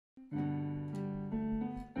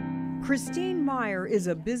Christine Meyer is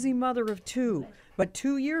a busy mother of two, but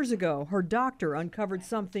 2 years ago, her doctor uncovered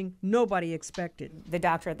something nobody expected. The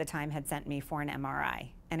doctor at the time had sent me for an MRI,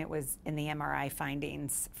 and it was in the MRI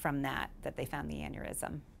findings from that they found the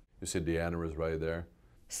aneurysm. You see the aneurysm right there?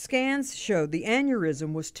 Scans showed the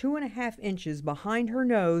aneurysm was 2.5 inches behind her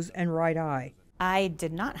nose and right eye. I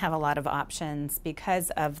did not have a lot of options because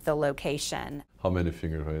of the location. How many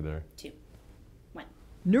fingers right there? 2. 1.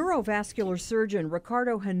 Neurovascular surgeon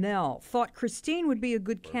Ricardo Hanel thought Christine would be a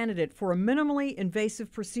good candidate for a minimally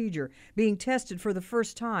invasive procedure being tested for the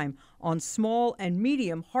first time on small and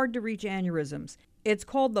medium hard-to-reach aneurysms. It's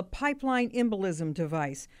called the pipeline embolism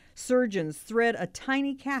device. Surgeons thread a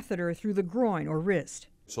tiny catheter through the groin or wrist.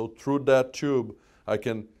 So through that tube, I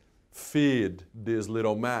can feed this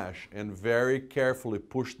little mesh and very carefully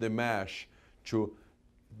push the mesh to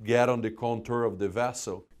get on the contour of the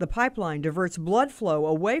vessel. The pipeline diverts blood flow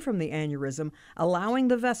away from the aneurysm, allowing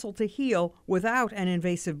the vessel to heal without an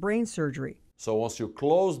invasive brain surgery. So once you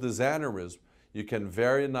close this aneurysm, you can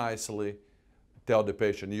very nicely tell the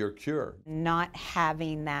patient you're cured. Not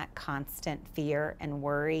having that constant fear and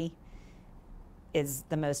worry is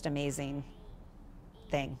the most amazing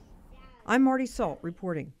thing. I'm Marty Salt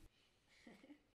reporting.